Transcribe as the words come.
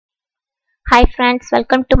Hi friends,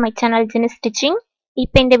 welcome to my channel Jenny Stitching.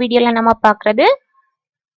 இப்போ இந்த வீடியோல நம்ம பார்க்கிறது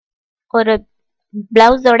ஒரு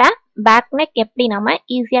பிளவுஸோட பேக் நெக் எப்படி நாம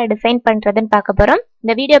ஈஸியா டிசைன் பண்றதுன்னு பார்க்க போறோம்.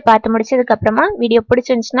 இந்த வீடியோ பார்த்து முடிச்சதுக்கு அப்புறமா வீடியோ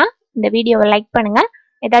பிடிச்சிருந்துச்சுனா இந்த வீடியோவை லைக் பண்ணுங்க.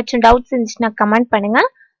 ஏதாச்சும் டவுட்ஸ் இருந்துச்சுனா கமெண்ட் பண்ணுங்க.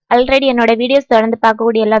 ஆல்ரெடி என்னோட வீடியோஸ் தொடர்ந்து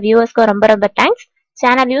பார்க்கக்கூடிய எல்லா வியூவர்ஸ்க்கும் ரொம்ப தேங்க்ஸ்.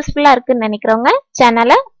 சேனல் யூஸ்ஃபுல்லா இருக்குன்னு நினைக்கிறவங்க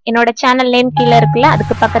சேனலை என்னோட சேனல் நேம் கீழே இருக்குல்ல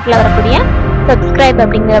அதுக்கு பக்கத்துல வரக்கூடிய subscribe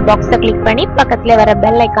அப்படிங்கிற பாக்ஸை கிளிக் பண்ணி பக்கத்துல வர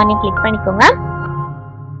பெல் ஐகானை கிளிக் பண்ணிக்கோங்க.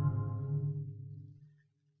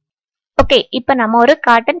 ஓகே, இப்போ நம்ம ஒரு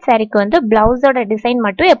காட்டன் சாரிக்கு வந்து பிளவுஸோட டிசைன்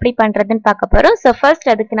மட்டும் எப்படி பண்றதுன்னு பார்க்க போறோம். ஸோ ஃபர்ஸ்ட்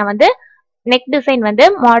அதுக்கு நான் வந்து நெக் டிசைன் வந்து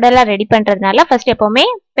மாடலா ரெடி பண்றதுனால ஃபர்ஸ்ட் எப்பவுமே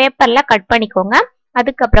பேப்பர்ல கட் பண்ணிக்கோங்க.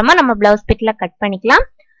 அதுக்கப்புறமா நம்ம பிளவுஸ் பிட்ல கட் பண்ணிக்கலாம்.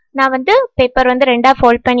 நான் வந்து பேப்பர் வந்து ரெண்டா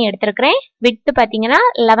ஃபோல்ட் பண்ணி எடுத்திருக்கிறேன். விட்த் பாத்தீங்கன்னா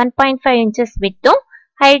 11.5 இன்ச்சஸ் விட்டும்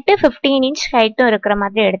ஹைட்டு 15 இன்ச் ஹைட்டும் இருக்கிற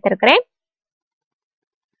மாதிரி எடுத்திருக்கிறேன்.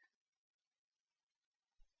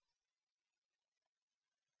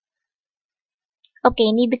 ஓகே,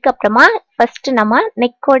 இதுக்கப்புறமா ஃபர்ஸ்ட் நம்ம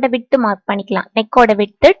நெக்கோட விட்டு மார்க் பண்ணிக்கலாம். நெக்கோட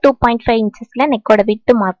விட்டு 2.5 இன்ச்சஸ்ல நெக்கோட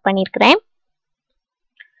விட்டு மார்க் பண்ணியிருக்கிறேன்.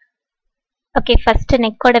 ஓகே, ஃபர்ஸ்ட்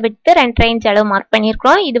நெக்கோட விட்டு 2.5 இன்ச் அளவு மார்க்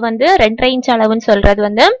பண்ணியிருக்கிறோம். இது வந்து 2.5 இன்ச் அளவுன்னு சொல்றது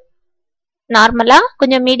வந்து நார்மலா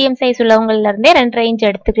கொஞ்சம் மீடியம் சைஸ் உள்ளவங்கல இருந்தே 2.5 இன்ச்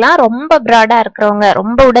எடுத்துக்கலாம். ரொம்ப ப்ராடா இருக்கிறவங்க,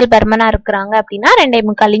 ரொம்ப உடல் பருமனா இருக்கிறாங்க அப்படின்னா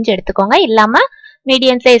 2.25 இன்ச் எடுத்துக்கோங்க. இல்லாம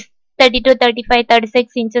மீடியம் சைஸ் 32, 35,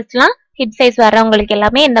 36 இன்ச்சஸ்லாம் ஹிப் சைஸ் வர்றவங்களுக்கு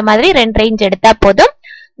எல்லாமே இந்த மாதிரி 2.5 இன்ச் எடுத்தா போதும்.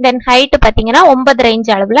 தென் ஹைட் பாத்தீங்கன்னா 9.5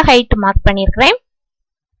 இன்ச் அளவுல ஹைட் மார்க் பண்ணிருக்கிறேன்.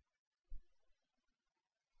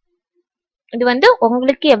 இது வந்து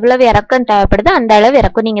உங்களுக்கு எவ்வளவு இறக்கம் தேவைப்படுதோ அந்த அளவு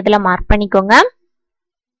இறக்கம் நீங்க இதுல மார்க் பண்ணிக்கோங்க.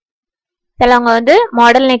 சிலவங்க வந்து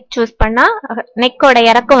மாடல் நெக் சூஸ் பண்ணா நெக்கோட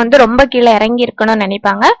இறக்கம் வந்து ரொம்ப கீழே இறங்கி இருக்கணும்னு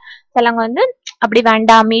நினைப்பாங்க. சிலவங்க வந்து அப்படி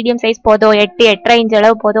வேண்டாம், மீடியம் சைஸ் போதும், 8, 8.5 இன்ச்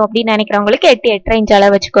அளவு போதும் அப்படின்னு நினைக்கிறவங்களுக்கு 8, 8.5 இன்ச்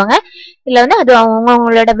அளவு வச்சுக்கோங்க. இதுல வந்து அது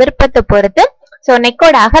அவங்களோட விருப்பத்தை பொறுத்து. ஸோ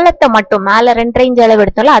நெக்கோட அகலத்தை மட்டும் மேல 2.5 இன்ச் அளவு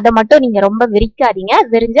எடுத்தாலும் அதை மட்டும் நீங்க ரொம்ப விரிக்காதீங்க.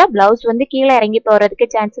 விரிஞ்சா பிளவுஸ் வந்து கீழே இறங்கி போறதுக்கு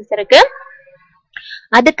சான்சஸ் இருக்கு.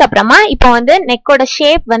 அதுக்கப்புறமா இப்போ வந்து நெக்கோட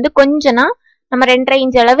ஷேப் வந்து கொஞ்சம்னா நம்ம 2.5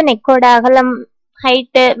 இன்ச் அளவு நெக்கோட அகலம்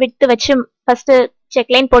ஹைட்டு விட்டு வச்சு ஃபர்ஸ்ட்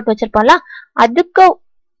செக்லைன் போட்டு வச்சிருப்போம்ல, அதுக்கு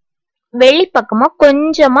வெளிப்பக்கமா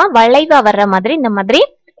கொஞ்சமா வளைவா வர்ற மாதிரி இந்த மாதிரி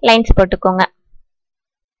லைன்ஸ் போட்டுக்கோங்க.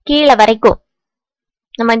 கீழே வரைக்கும்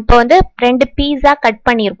நம்ம இப்போ வந்து 2 பீஸா கட்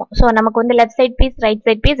பண்ணிருக்கோம். ஸோ நமக்கு வந்து left side piece, right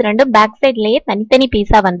side piece ரெண்டும் பேக் சைட்லயே தனித்தனி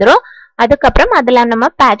பீஸா வந்துடும். அதுக்கப்புறம் அதுல நம்ம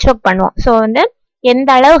பேட்ச் ஒர்க் பண்ணுவோம். ஸோ வந்து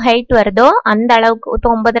எந்த அளவு ஹைட் வருதோ அந்த அளவுக்கு,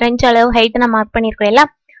 இப்போ 9.5 இன்ச் அளவு ஹைட் நான் மார்க்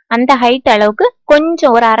பண்ணிருக்கோம், அந்த ஹைட் அளவுக்கு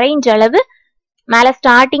கொஞ்சம் ஒரு 1/2 இன்ச் அளவு மேல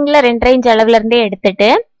ஸ்டார்டிங்ல 2.5 இன்ச் அளவுல இருந்தே எடுத்துட்டு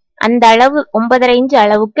அந்த அளவு 9.5 இன்ச்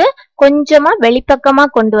அளவுக்கு கொஞ்சமா வெளிப்பக்கமா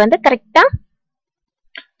கொண்டு வந்து கரெக்டா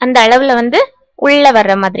அந்த அளவுல வந்து உள்ள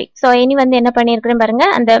வர்ற மாதிரி. சோ இனி வந்து என்ன பண்ணிருக்கிறேன் பாருங்க,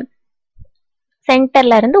 அந்த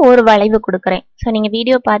சென்டர்ல இருந்து ஒரு வளைவு கொடுக்குறேன். சோ நீங்க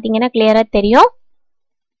வீடியோ பாத்தீங்கன்னா கிளியரா தெரியும்.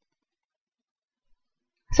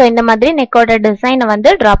 சோ இந்த மாதிரி நெக்கோட டிசைனை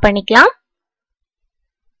வந்து டிரா பண்ணிக்கலாம்.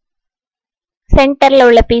 சென்டர்ல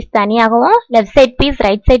உள்ள பீஸ் தனியாகவும் left side piece,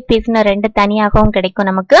 right side பீஸ்னு 2 தனியாகவும் கிடைக்கும்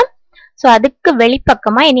நமக்கு. ஸோ அதுக்கு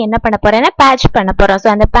வெளிப்பக்கமா இனி என்ன பண்ண போறேன்னா பேட்ச் பண்ண போறோம். ஸோ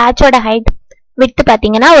அந்த பேட்சோட ஹைட் விட்டு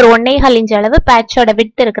பாத்தீங்கன்னா ஒரு 1.25 இன்ச் அளவு பேட்சோட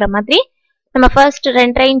விட்டு இருக்கிற மாதிரி நம்ம ஃபர்ஸ்ட்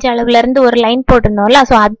 2.5 இன்ச் அளவுல இருந்து ஒரு லைன் போட்டிருந்தோம்ல,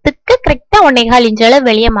 ஸோ அதுக்கு கரெக்டா 1.25 இன்ச் அளவு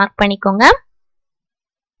வெளியே மார்க் பண்ணிக்கோங்க.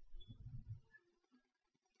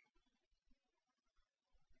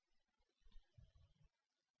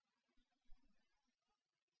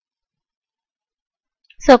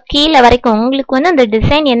 ஸோ கீழே வரைக்கும் உங்களுக்கு வந்து அந்த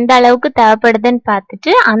டிசைன் எந்த அளவுக்கு தேவைப்படுதுன்னு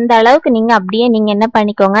பார்த்துட்டு அந்த அளவுக்கு நீங்க அப்படியே நீங்க என்ன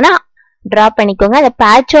பண்ணிக்கோங்கன்னா டிரா பண்ணிக்கோங்க. அந்த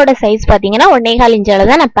பேட்சோட சைஸ் பாத்தீங்கன்னா 1.25 இன்ச்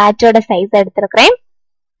அளவு தான் நான் பேட்சோட சைஸ் எடுத்திருக்கிறேன்.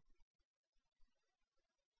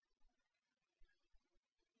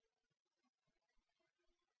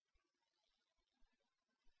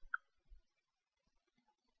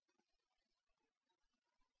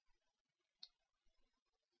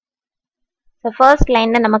 ஸோ ஃபர்ஸ்ட்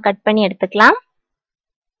லைன்ல நம்ம கட் பண்ணி எடுத்துக்கலாம்.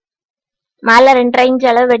 மேல 2.5 இன்ச்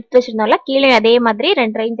அளவு எடுத்து வச்சிருந்தோம்ல, கீழே அதே மாதிரி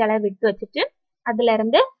 2.5 இன்ச் அளவு எடுத்து வச்சுட்டு அதுல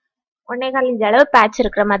இருந்து 1.25 இன்ச் அளவு பேட்ச்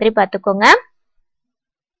இருக்கிற மாதிரி பாத்துக்கோங்க.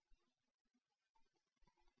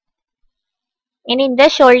 இனி இந்த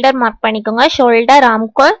ஷோல்டர் மார்க் பண்ணிக்கோங்க. ஷோல்டர்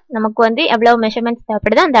ஆம்கோல் நமக்கு வந்து எவ்வளவு மெஷர்மெண்ட்ஸ்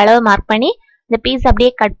தேவைப்படுதோ அந்த அளவு மார்க் பண்ணி இந்த பீஸ்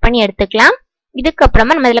அப்படியே கட் பண்ணி எடுத்துக்கலாம்.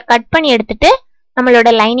 இதுக்கப்புறமா நம்ம இதுல கட் பண்ணி எடுத்துட்டு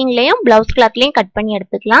நம்மளோட லைனிங்லயும் பிளவுஸ் கிளாத்லயும் கட் பண்ணி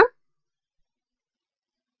எடுத்துக்கலாம்.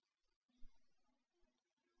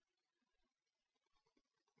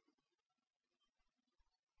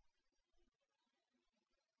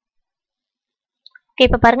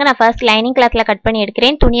 இப்போ பாருங்க, நான் ஃபர்ஸ்ட் லைனிங் கிளாத்ல கட் பண்ணி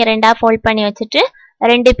எடுக்கிறேன். துணியை 2ஆ ஃபோல்ட் பண்ணி வச்சுட்டு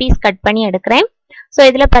 2 பீஸ் கட் பண்ணி எடுக்கிறேன். ஸோ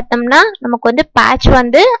இதுல பார்த்தோம்னா நமக்கு வந்து பேட்ச்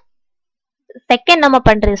வந்து செகண்ட் நம்ம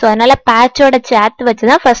பண்றது. ஸோ அதனால பேட்சோட சேர்த்து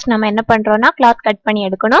வச்சுதான் ஃபர்ஸ்ட் நம்ம என்ன பண்றோம்னா கிளாத் கட் பண்ணி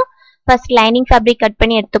எடுக்கணும். ஃபர்ஸ்ட் லைனிங் ஃபேப்ரிக் கட்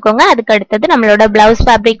பண்ணி எடுத்துக்கோங்க. அதுக்கு அடுத்தது நம்மளோட பிளவுஸ்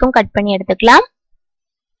ஃபேப்ரிக்கும் கட் பண்ணி எடுத்துக்கலாம்.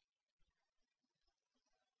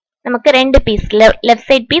 நமக்கு 2 piece, left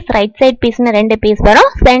side piece right side பீஸ்னு 2 piece வரும்.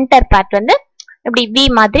 சென்டர் பார்ட் வந்து இப்படி வி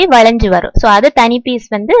மாதிரி வளைஞ்சு வரும். ஸோ அது தனி பீஸ்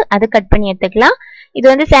வந்து அது கட் பண்ணி எடுத்துக்கலாம். இது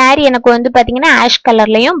வந்து சாரி எனக்கு வந்து பாத்தீங்கன்னா ஆஷ்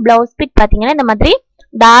கலர்லயும், பிளவுஸ் பீட் பாத்தீங்கன்னா இந்த மாதிரி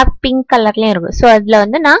டார்க் பிங்க் கலர்லயும் இருக்கும். ஸோ அதுல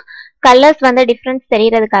வந்து நான் கலர்ஸ் வந்து டிஃபரன்ஸ்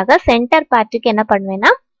தெரியறதுக்காக சென்டர் பார்ட்டுக்கு என்ன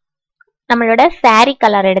பண்ணுவேன்னா நம்மளோட சாரி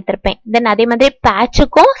கலர் எடுத்திருப்பேன். தென் அதே மாதிரி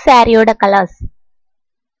பேட்சுக்கும் சாரியோட கலர்ஸ்,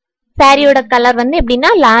 சாரியோட கலர் வந்து எப்படின்னா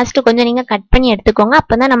லாஸ்ட் கொஞ்சம் நீங்க கட் பண்ணி எடுத்துக்கோங்க.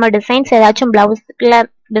 அப்பதான் நம்ம டிசைன்ஸ் ஏதாச்சும் பிளவுஸ்ல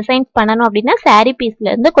டிசைன்ஸ் பண்ணணும் அப்படின்னா சாரி பீஸ்ல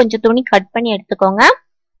இருந்து கொஞ்சம் துணி கட் பண்ணி எடுத்துக்கோங்க.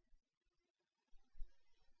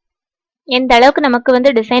 எந்த அளவுக்கு நமக்கு வந்து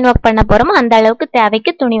டிசைன் ஒர்க் பண்ண போறோமோ அந்த அளவுக்கு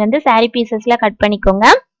தேவைக்கு துணி வந்து சாரி பீசஸ்ல கட் பண்ணிக்கோங்க.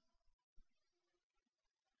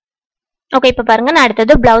 ஓகே, இப்ப பாருங்க நான்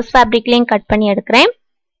அடுத்தது பிளவுஸ் ஃபேப்ரிக்லயும் கட் பண்ணி எடுக்கிறேன்.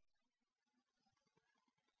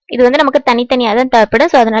 இது வந்து நமக்கு தனித்தனியா தான் தேவைப்படும்.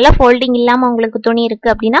 ஸோ அதனால ஃபோல்டிங் இல்லாம உங்களுக்கு துணி இருக்கு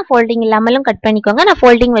அப்படின்னா ஃபோல்டிங் இல்லாமலும் கட் பண்ணிக்கோங்க. நான்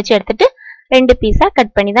ஃபோல்டிங் வச்சு எடுத்துட்டு 2 பீஸா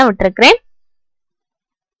கட் பண்ணி தான் விட்டுருக்கிறேன்.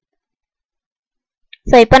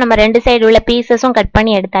 ஸோ இப்போ நம்ம 2 சைடு உள்ள பீசஸும் கட்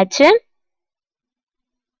பண்ணி எடுத்தாச்சு.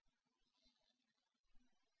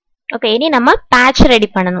 ஓகே, இனி நம்ம பேட்ச் ரெடி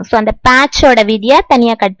பண்ணணும். ஸோ அந்த பேட்சோட விதியா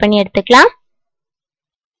தனியா கட் பண்ணி எடுத்துக்கலாம்.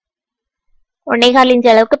 1.25 இன்ச்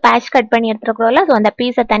அளவுக்கு பேட்ச் கட் பண்ணி எடுத்துருக்கோம்ல. ஸோ அந்த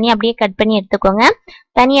பீஸை தனியாக அப்படியே கட் பண்ணி எடுத்துக்கோங்க.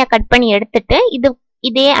 தனியாக கட் பண்ணி எடுத்துட்டு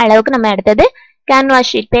இதே அளவுக்கு நம்ம எடுத்தது கேன்வாஸ்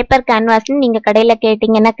ஷீட், பேப்பர் கேன்வாஸ்ன்னு நீங்கள் கடையில்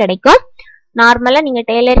கேட்டிங்கன்னா கிடைக்கும். நார்மலாக நீங்கள்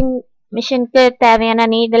டெய்லரிங் மிஷினுக்கு தேவையான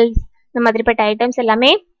நீடில்ஸ் இந்த மாதிரிப்பட்ட ஐட்டம்ஸ்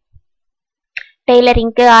எல்லாமே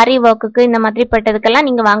டெய்லரிங்க்கு, ஆரி ஒர்க்குக்கு இந்த மாதிரிப்பட்டதுக்கெல்லாம்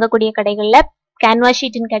நீங்கள் வாங்கக்கூடிய கடைகளில் கேன்வாஸ்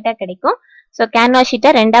ஷீட்னு கேட்டால் கிடைக்கும். ஸோ கேன்வாஸ்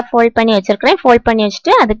ஷீட்டை 2ஆக ஃபோல்ட் பண்ணி வச்சிருக்கிறேன். ஃபோல்ட் பண்ணி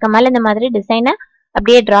வச்சுட்டு அதுக்கு மேலே இந்த மாதிரி டிசைனை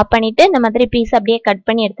அப்படியே டிரா பண்ணிட்டு இந்த மாதிரி பீஸ் அப்படியே கட்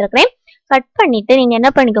பண்ணி எடுத்துருக்கிறேன். கட் பண்ணிட்டு நீங்க என்ன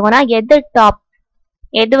பண்ணிக்கோங்கன்னா எது டாப்,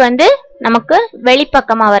 எது வந்து நமக்கு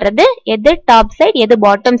வெளிப்பக்கமா வர்றது, எது டாப் சைடு, எது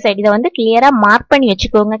பாட்டம் சைடு, இதை வந்து கிளியரா மார்க் பண்ணி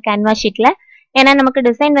வச்சுக்கோங்க கேன்வாஸ் ஷீட்ல. ஏன்னா நமக்கு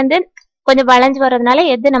டிசைன் வந்து கொஞ்சம் வளைஞ்சு வர்றதுனால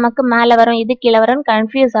எது நமக்கு மேல வரும் எது கீழே வரும்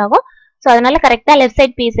கன்ஃபியூஸ் ஆகும். ஸோ அதனால கரெக்டா லெஃப்ட்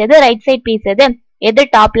சைட் பீஸ் எது, ரைட் சைட் பீஸ் எது, எது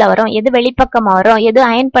டாப்ல வரும், எது வெளிப்பக்கமா வரும், எது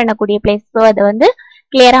அயன் பண்ணக்கூடிய பிளேஸ், ஸோ அதை வந்து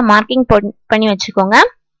கிளியரா மார்க்கிங் பண்ணி வச்சுக்கோங்க.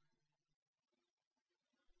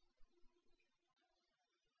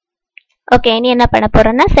 ஓகே, இனி என்ன பண்ண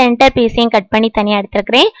போறேன்னா சென்டர் பீஸையும் கட் பண்ணி தனியாக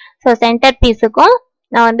எடுத்துருக்கிறேன். ஸோ சென்டர் பீஸுக்கும்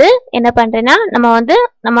நான் வந்து என்ன பண்றேன்னா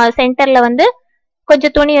நம்ம சென்டர்ல வந்து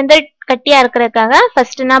கொஞ்சம் துணி வந்து கட்டியா இருக்கிறதுக்காக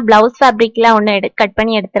ஃபர்ஸ்ட் நான் பிளவுஸ் ஃபேப்ரிக்ல ஒன்று கட்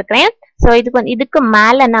பண்ணி எடுத்துருக்கிறேன். ஸோ இதுக்கு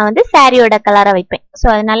மேல நான் வந்து சாரியோட கலரை வைப்பேன். ஸோ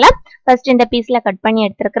அதனால ஃபர்ஸ்ட் இந்த பீஸ்ல கட் பண்ணி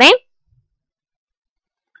எடுத்துருக்கிறேன்.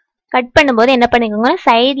 கட் பண்ணும்போது என்ன பண்ணிக்கோங்க,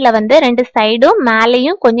 சைட்ல வந்து 2 சைடும்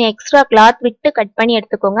மேலேயும் கொஞ்சம் எக்ஸ்ட்ரா கிளாத் விட்டு கட் பண்ணி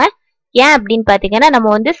எடுத்துக்கோங்க. ஏன் அப்படின்னு பாத்தீங்கன்னா நம்ம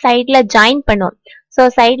வந்து சைட்ல ஜாயின் பண்ணுவோம். ஸோ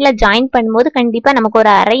சைட்ல ஜாயின் பண்ணும்போது கண்டிப்பா நமக்கு ஒரு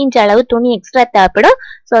 1/2 இன்ச் அளவு துணி எக்ஸ்ட்ரா தேவைப்படும்.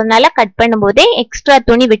 ஸோ அதனால கட் பண்ணும்போதே எக்ஸ்ட்ரா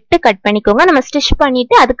துணி விட்டு கட் பண்ணிக்கோங்க. நம்ம ஸ்டிச்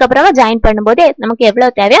பண்ணிட்டு அதுக்கப்புறமா ஜாயின் பண்ணும்போது நமக்கு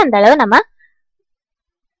எவ்வளவு தேவையோ அந்த அளவு நம்ம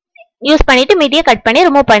யூஸ் பண்ணிட்டு மீடியா கட் பண்ணி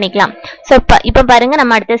ரிமூவ் பண்ணிக்கலாம். ஸோ இப்போ பாருங்க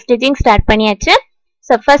நம்ம அடுத்த ஸ்டிச்சிங் ஸ்டார்ட் பண்ணியாச்சு.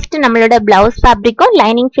 ஸோ ஃபர்ஸ்ட் நம்மளோட பிளவுஸ் ஃபேப்ரிக்கும்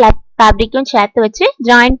லைனிங் ஃபேப்ரிக்கும் சேர்த்து வச்சு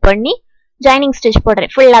ஜாயின் பண்ணி ஜாயினிங் ஸ்டிச்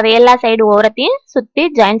போடுறேன். ஃபுல்லாவே எல்லா சைடு ஓரத்தையும் சுத்தி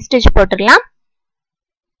ஜாயின் ஸ்டிச் போட்டுடலாம்.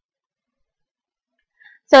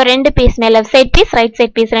 So 2 பீஸ்மே left side piece right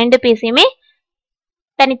side piece 2 பீஸையுமே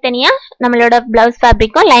தனித்தனியா நம்மளோட பிளவுஸ்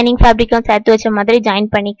ஃபேப்ரிக்கும் லைனிங் ஃபேப்ரிக்கும் சேர்த்து வச்ச மாதிரி ஜாயின்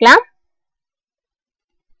பண்ணிக்கலாம்.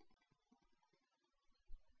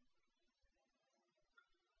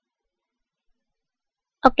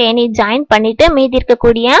 ஓகே, நீ ஜாயின் பண்ணிட்டு மீதி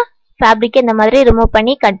இருக்கக்கூடிய ஃபேப்ரிக் இந்த மாதிரி ரிமூவ்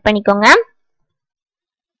பண்ணி கட் பண்ணிக்கோங்க.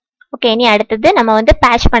 ஓகே, இனி அடுத்தது நம்ம வந்து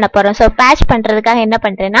பேட்ச் பண்ண போறோம். ஸோ பேட்ச் பண்றதுக்காக என்ன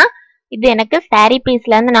பண்றேன்னா இது எனக்கு சாரி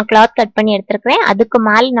பீஸ்ல இருந்து நான் கிளாத் கட் பண்ணி எடுத்துருக்கிறேன். அதுக்கு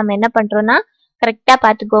மேல நம்ம என்ன பண்றோம்னா கரெக்டா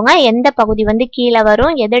பாத்துக்கோங்க எந்த பகுதி வந்து கீழே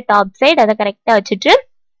வரும் எது டாப் சைடு அதை கரெக்டா வச்சுட்டு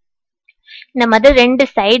இந்த மாதிரி 2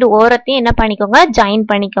 சைடு ஓரத்தையும் என்ன பண்ணிக்கோங்க ஜாயின்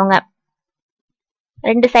பண்ணிக்கோங்க.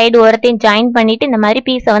 2 சைடு ஓரத்தையும் ஜாயின் பண்ணிட்டு இந்த மாதிரி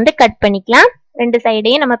பீஸை வந்து கட் பண்ணிக்கலாம். 2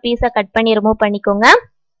 சைடையும் நம்ம பீஸை கட் பண்ணி ரிமூவ் பண்ணிக்கோங்க.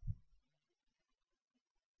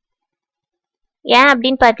 ஏன்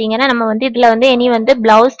அப்படின்னு பாத்தீங்கன்னா நம்ம வந்து இதுல வந்து இனி வந்து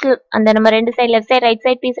பிளவுஸ் அந்த நம்ம 2 side left side right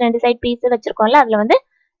side piece 2 side piece வச்சிருக்கோம்ல அதுல வந்து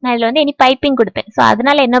நான் இதுல வந்து இனி பைப்பிங் கொடுப்பேன். ஸோ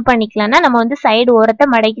அதனால என்ன பண்ணிக்கலாம்னா நம்ம வந்து சைடு ஓரத்தை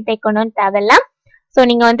மடக்கி தைக்கணும்னு தேவையில்ல. ஸோ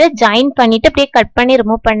நீங்க வந்து ஜாயின் பண்ணிட்டு அப்படியே கட் பண்ணி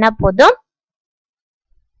ரிமூவ் பண்ணா போதும்.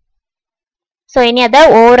 ஸோ இனி அதை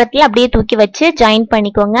ஓரத்துல அப்படியே தூக்கி வச்சு ஜாயின்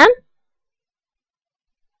பண்ணிக்கோங்க.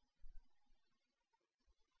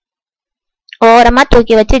 ஓரமா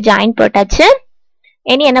தூக்கி வச்சு ஜாயின் போட்டாச்சு.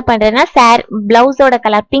 இனி என்ன பண்றேன்னா பிளவுஸோட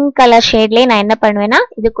கலர் பிங்க் கலர் ஷேட்லயே நான் என்ன பண்ணுவேன்னா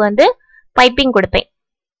இதுக்கு வந்து பைப்பிங் கொடுப்பேன்.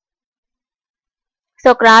 ஸோ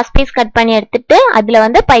கிராஸ் பீஸ் கட் பண்ணி எடுத்துட்டு அதுல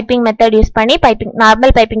வந்து பைப்பிங் மெத்தட் யூஸ் பண்ணி piping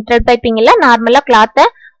normal piping thread piping இல்ல நார்மலா கிளாத்தை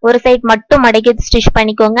ஒரு சைட் மட்டும் மடக்கி ஸ்டிச்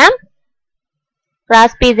பண்ணிக்கோங்க.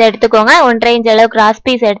 கிராஸ் பீஸ் எடுத்துக்கோங்க. 1.5 இன்ச் அளவு கிராஸ்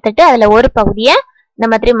பீஸ் எடுத்துட்டு அதுல ஒரு பகுதியை இந்த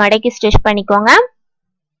மாதிரி மடக்கி ஸ்டிச் பண்ணிக்கோங்க.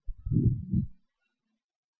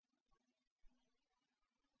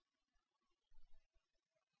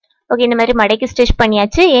 ஓகே, இந்த மாதிரி மடக்கி ஸ்டிச்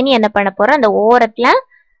பண்ணியாச்சு. இனி என்ன பண்ண போறோம், அந்த ஓரத்துல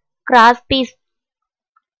கிராஸ் பீஸ்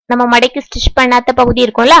நம்ம மடக்கி ஸ்டிச் பண்ணாத பகுதி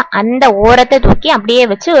இருக்கும்ல அந்த ஓரத்தை தூக்கி அப்படியே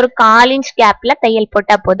வச்சு ஒரு 1/4 இன்ச் கேப்ல தையல்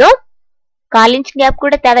போட்டா போதும். 1/4 இன்ச் கேப்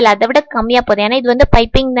கூட தேவையில்ல, அதை விட கம்மியா போதும். ஏன்னா இது வந்து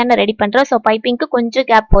பைப்பிங் தானே ரெடி பண்றோம். ஸோ பைப்பிங்க்கு கொஞ்சம்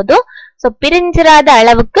கேப் போதும். ஸோ பிரிஞ்சிராத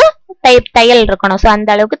அளவுக்கு தையல் இருக்கணும். ஸோ அந்த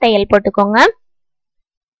அளவுக்கு தையல் போட்டுக்கோங்க.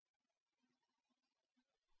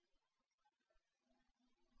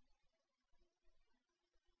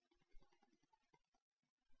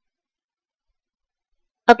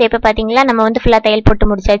 ஓகே, இப்ப பாத்தீங்களா நம்ம வந்து ஃபுல்லா தையல் போட்டு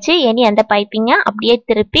முடிச்சாச்சு. இனி அந்த பைப்பிங்க அப்படியே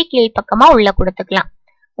திருப்பி கீழ் பக்கமா உள்ள கொடுத்துக்கலாம்.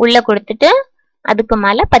 உள்ள கொடுத்துட்டு அதுக்கு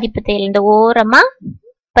மேல பதிப்பு தையல் இந்த ஓரமா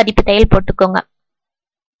பதிப்பு தையல் போட்டுக்கோங்க.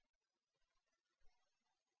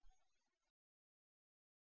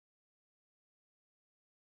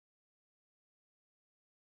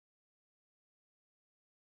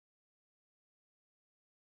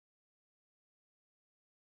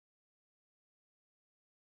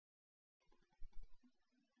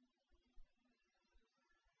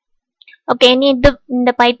 ஓகே, இனி இந்த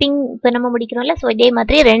பைப்பிங் இப்போ நம்ம முடிக்கிறோம்ல. ஸோ இதே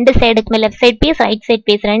மாதிரி ரெண்டு சைடுக்குமே left side piece right side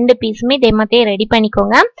piece ரெண்டு பீஸுமே இதே மாதிரி ரெடி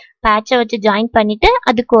பண்ணிக்கோங்க. பேட்சை வச்சு ஜாயின் பண்ணிட்டு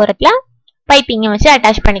அதுக்கு ஓரத்துல பைப்பிங்கை வச்சு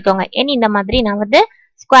அட்டாச் பண்ணிக்கோங்க. இனி இந்த மாதிரி நான் வந்து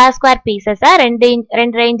ஸ்கொயர் பீசஸா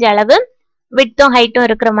 2 இன்ச் அளவு விட்டும் ஹைட்டும்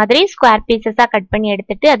இருக்கிற மாதிரி ஸ்கொயர் பீசஸா கட் பண்ணி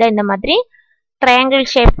எடுத்துட்டு அதை இந்த மாதிரி ட்ரையாங்கிள்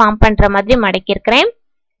ஷேப் ஃபார்ம் பண்ற மாதிரி மடக்கிருக்கிறேன்.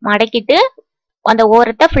 மடக்கிட்டு அந்த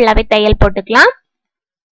ஓரத்தை ஃபுல்லாவே தையல் போட்டுக்கலாம்.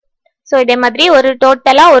 ஸோ இதே மாதிரி ஒரு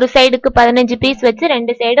டோட்டலா ஒரு சைடுக்கு 15 பீஸ் வச்சு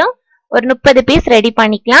ரெண்டு சைடும் ஒரு 30 பீஸ் ரெடி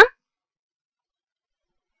பண்ணிக்கலாம்.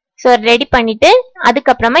 ஸோ ரெடி பண்ணிட்டு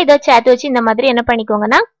அதுக்கப்புறமா இதை சேர்த்து வச்சு இந்த மாதிரி என்ன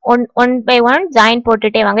பண்ணிக்கோங்கன்னா ஒன் பை ஒன் ஜாயின்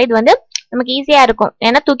போட்டுட்டே வாங்க. இது வந்து நமக்கு ஈஸியா இருக்கும்.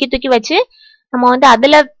 ஏன்னா தூக்கி தூக்கி வச்சு நம்ம வந்து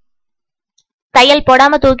அதுல தையல்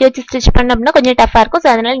போடாம தூக்கி வச்சு ஸ்டிச் பண்ண அப்படின்னா கொஞ்சம் டஃபா இருக்கும். ஸோ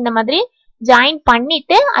அதனால இந்த மாதிரி ஜாயின்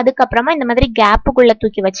பண்ணிட்டு அதுக்கப்புறமா இந்த மாதிரி கேப்புக்குள்ள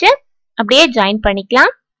தூக்கி வச்சு அப்படியே ஜாயின்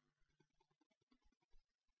பண்ணிக்கலாம்.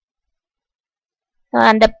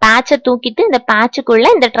 அந்த பேட்சை தூக்கிட்டு இந்த பேட்சுக்குள்ள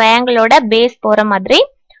இந்த ட்ரையாங்கிளோட பேஸ் போற மாதிரி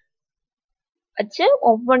வச்சு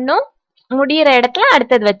ஒவ்வொன்றும் முடிகிற இடத்துல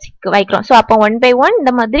அடுத்தது வச்சு வைக்கிறோம். ஸோ அப்போ 1 by 1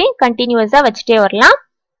 இந்த மாதிரி கண்டினியூஸா வச்சுட்டே வரலாம்.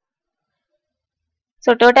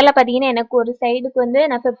 ஸோ டோட்டலா பார்த்தீங்கன்னா எனக்கு ஒரு சைடுக்கு வந்து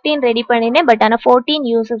நான் 15 ரெடி பண்ணினேன். பட் ஆனால் 14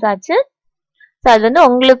 யூசஸ் ஆச்சு. ஸோ அது வந்து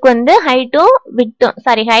உங்களுக்கு வந்து ஹைட்டும் விட்டும்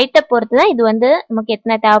ஹைட்டை பொறுத்து தான் இது வந்து நமக்கு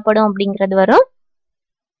எத்தனை தேவைப்படும் அப்படிங்கிறது வரும்.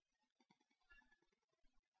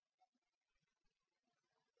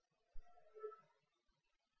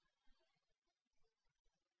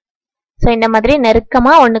 ஸோ இந்த மாதிரி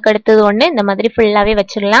நெருக்கமா ஒண்ணுக்கு அடுத்தது ஒண்ணு இந்த மாதிரி ஃபுல்லாவே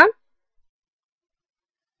வச்சிடலாம்.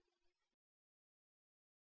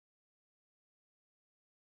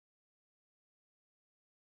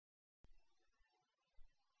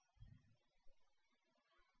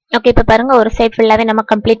 ஓகே, இப்ப பாருங்க ஒரு சைட் ஃபுல்லாவே நம்ம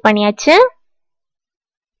கம்ப்ளீட் பண்ணியாச்சு.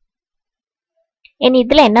 இனி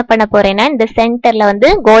இதுல என்ன பண்ண போறேன்னா இந்த சென்டர்ல வந்து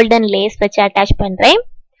கோல்டன் லேஸ் வச்சு அட்டாச் பண்றேன்.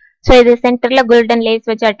 ஸோ இது சென்டர்ல கோல்டன் லேஸ்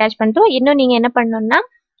வச்சு அட்டாச் பண்றோம். இன்னும் நீங்க என்ன பண்ணணும்னா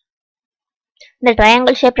இந்த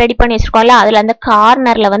ட்ரையாங்கிள் ஷேப் ரெடி பண்ணி வச்சிருக்கோம்ல அதுல அந்த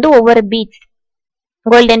கார்னர்ல வந்து ஒவ்வொரு பீட்ஸ்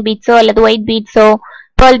கோல்டன் பீட்ஸோ அல்லது ஒயிட் பீட்ஸோ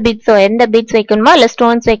பேர்ல் பீட்ஸோ எந்த பீட்ஸ் வைக்கணுமோ இல்ல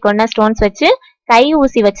ஸ்டோன்ஸ் வைக்கணும்னா ஸ்டோன்ஸ் வச்சு கை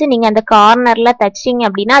ஊசி வச்சு நீங்க அந்த கார்னர்ல தச்சிங்க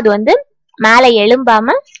அப்படின்னா அது வந்து மேல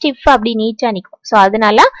எழும்பாம ஸ்டிஃபா அப்படி நீட்டா நிற்கும். ஸோ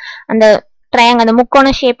அதனால அந்த ட்ரையாங்கிள் அந்த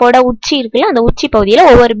முக்கோண ஷேப்போட உச்சி இருக்குல்ல அந்த உச்சி பகுதியில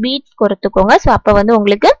ஒவ்வொரு பீட்ஸ் கொடுத்துக்கோங்க. ஸோ அப்ப வந்து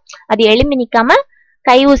உங்களுக்கு அது எலும்பி நிக்காம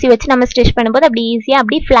கை ஊசி வச்சு நம்ம ஸ்டிச் பண்ணும்போது அப்படி ஈஸியா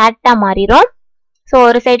அப்படி பிளாட்டா மாறிடும். ஸோ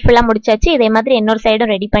ஒரு சைடு ஃபுல்லா முடிச்சாச்சு. இதே மாதிரி இன்னொரு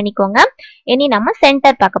சைடும் ரெடி பண்ணிக்கோங்க. இனி நம்ம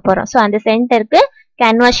சென்டர் பார்க்க போறோம். ஸோ அந்த சென்டருக்கு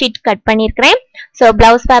canvas sheet cut பண்ணிருக்கிறேன். So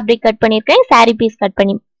blouse fabric cut பண்ணிருக்கேன். சாரி பீஸ் கட்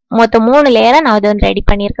பண்ணி மொத்தம் 3 லேயரா நான் இது வந்து ரெடி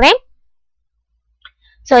பண்ணிருக்கிறேன்.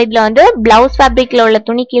 ஸோ இதுல வந்து பிளவுஸ் ஃபேப்ரிக்ல உள்ள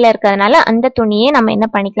துணி கீழே இருக்கிறதுனால அந்த துணியை நம்ம என்ன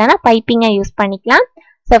பண்ணிக்கலாம்னா பைப்பிங்கா யூஸ் பண்ணிக்கலாம்.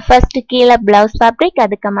 ஸோ ஃபர்ஸ்ட் கீழே பிளவுஸ் ஃபேப்ரிக்,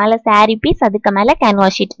 அதுக்கு மேல சாரி பீஸ், அதுக்கு மேல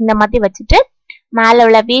கேன்வாஸ் ஷீட் இந்த மாதிரி வச்சுட்டு மேல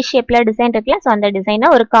உள்ள வி ஷேப்ல டிசைன் இருக்குல்ல ஸோ அந்த டிசைனை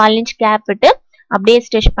ஒரு 1/4 இன்ச் கேப் விட்டு அப்படியே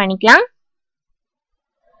ஸ்டிச் பண்ணிக்கலாம்.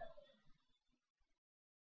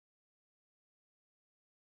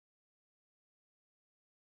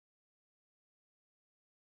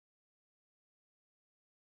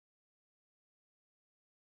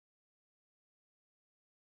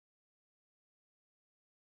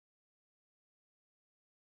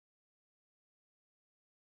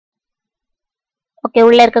 ஓகே,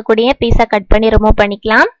 உள்ள இருக்கக்கூடிய பீஸை கட் பண்ணி ரிமூவ்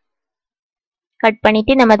பண்ணிக்கலாம். கட்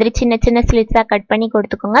பண்ணிட்டு இந்த மாதிரி சின்ன சின்ன ஸ்லிட்ஸா கட் பண்ணி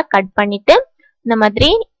கொடுத்துக்கோங்க. கட் பண்ணிட்டு இந்த மாதிரி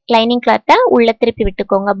லைனிங் கிளாத்தை உள்ள திருப்பி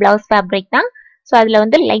விட்டுக்கோங்க. பிளவுஸ் ஃபேப்ரிக் தான். ஸோ அதுல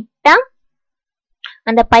வந்து லைட்டா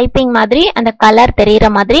அந்த பைப்பிங் மாதிரி அந்த கலர் தெரியற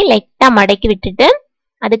மாதிரி லைட்டா மடக்கி விட்டுட்டு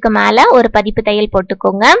அதுக்கு மேல ஒரு பதிப்பு தையல்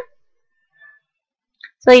போட்டுக்கோங்க.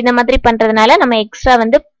 ஸோ இந்த மாதிரி பண்றதுனால நம்ம எக்ஸ்ட்ரா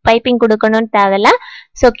வந்து பைப்பிங் கொடுக்கணும்னு தேவையில்ல.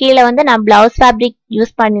 ஸோ கீழே வந்து நான் பிளவுஸ் ஃபேப்ரிக்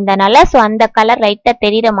யூஸ் பண்ணியிருந்தனால ஸோ அந்த கலர் லைட்டா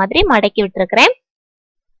தெரியற மாதிரி மடக்கி விட்டுருக்கிறேன்.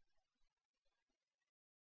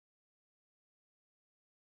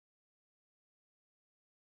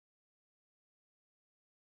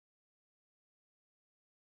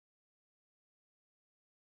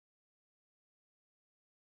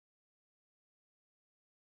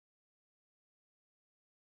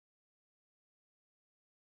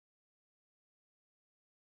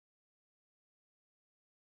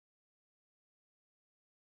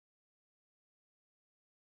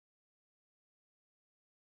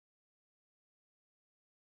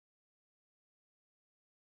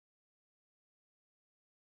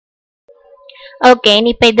 ஓகே,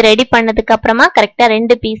 இப்ப இது ரெடி பண்ணதுக்கு அப்புறமா கரெக்டா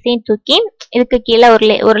 2 பீஸையும் தூக்கி இதுக்கு கீழே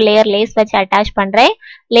ஒரு லேயர் லேஸ் வச்சு அட்டாச் பண்றேன்.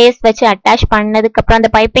 லேஸ் வச்சு அட்டாச் பண்ணதுக்கு அப்புறம் அந்த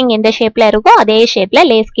பைப்பிங் எந்த ஷேப்ல இருக்கோ அதே ஷேப்ல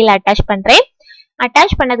லேஸ் கீழே அட்டாச் பண்றேன்.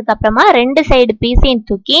 அட்டாச் பண்ணதுக்கு அப்புறமா 2 சைடு பீஸையும்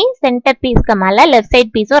தூக்கி சென்டர் பீஸ்க்கு மேல லெஃப்ட்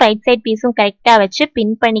சைட் பீஸும் ரைட் சைட் பீஸும் கரெக்டா வச்சு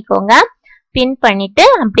பின் பண்ணிக்கோங்க. பின் பண்ணிட்டு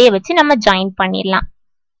அப்படியே வச்சு நம்ம ஜாயின் பண்ணிடலாம்.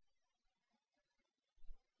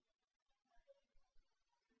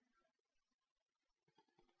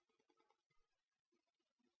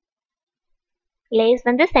 லேஸ்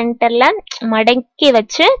வந்து சென்டர்ல மடக்கி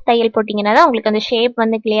வச்சு தையல் போட்டீங்கன்னா தான் உங்களுக்கு அந்த ஷேப்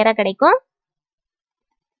வந்து கிளியரா கிடைக்கும்.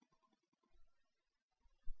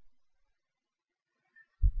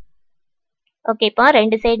 ஓகே, இப்போ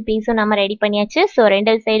 2 சைடு பீஸும் நம்ம ரெடி பண்ணியாச்சு. ஸோ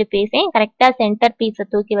 2 சைடு பீஸையும் கரெக்டா சென்டர் பீஸை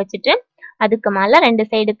தூக்கி வச்சுட்டு அதுக்கு மேல 2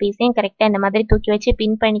 சைடு பீஸையும் கரெக்டா இந்த மாதிரி தூக்கி வச்சு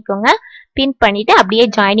பின் பண்ணிக்கோங்க. பின் பண்ணிட்டு அப்படியே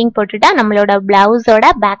ஜாயினிங் போட்டுட்டா நம்மளோட பிளவுஸோட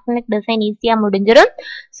பேக் நெக் டிசைன் ஈஸியா முடிஞ்சிடும்.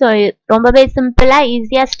 ஸோ ரொம்பவே சிம்பிளா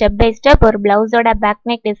ஈஸியா ஸ்டெப் பை ஸ்டெப் ஒரு பிளவுஸோட பேக்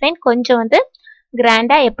நெக் டிசைன் கொஞ்சம் வந்து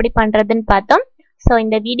கிராண்டா எப்படி பண்றதுன்னு பார்த்தோம். ஸோ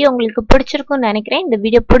இந்த வீடியோ உங்களுக்கு பிடிச்சிருக்கும்னு நினைக்கிறேன். இந்த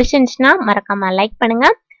வீடியோ பிடிச்சிருந்துச்சுன்னா மறக்காம லைக் பண்ணுங்க.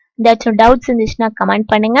 ஏதாச்சும் டவுட்ஸ் இருந்துச்சுன்னா கமெண்ட்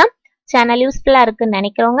பண்ணுங்க. சேனல் யூஸ்ஃபுல்லா இருக்குன்னு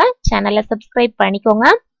நினைக்கிறவங்க சேனலை சப்ஸ்கிரைப் பண்ணிக்கோங்க.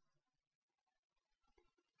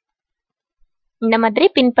 இந்த மாதிரி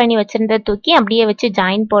பின் பண்ணி வச்சிருந்த தூக்கி அப்படியே வச்சு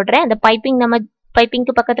ஜாயின் போடுறேன். அந்த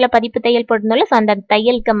பைப்பிங்க்கு பக்கத்துல பதிப்பு தையல் போட்டிருந்தோம்ல, அந்த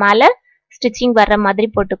தையலுக்கு மேல ஸ்டிச்சிங் வர்ற மாதிரி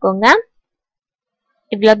போட்டுக்கோங்க.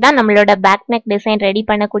 இவ்வளவுதான் நம்மளோட பேக் நெக் டிசைன் ரெடி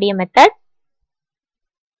பண்ணக்கூடிய மெத்தட்.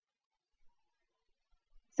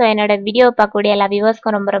 ஸோ என்னோட வீடியோவை பார்க்கக்கூடிய எல்லா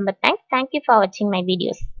வியூவர்ஸ்க்கும் ரொம்ப ரொம்ப தேங்க்ஸ். தேங்க்யூ ஃபார் வாட்சிங் மை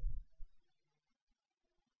வீடியோஸ்.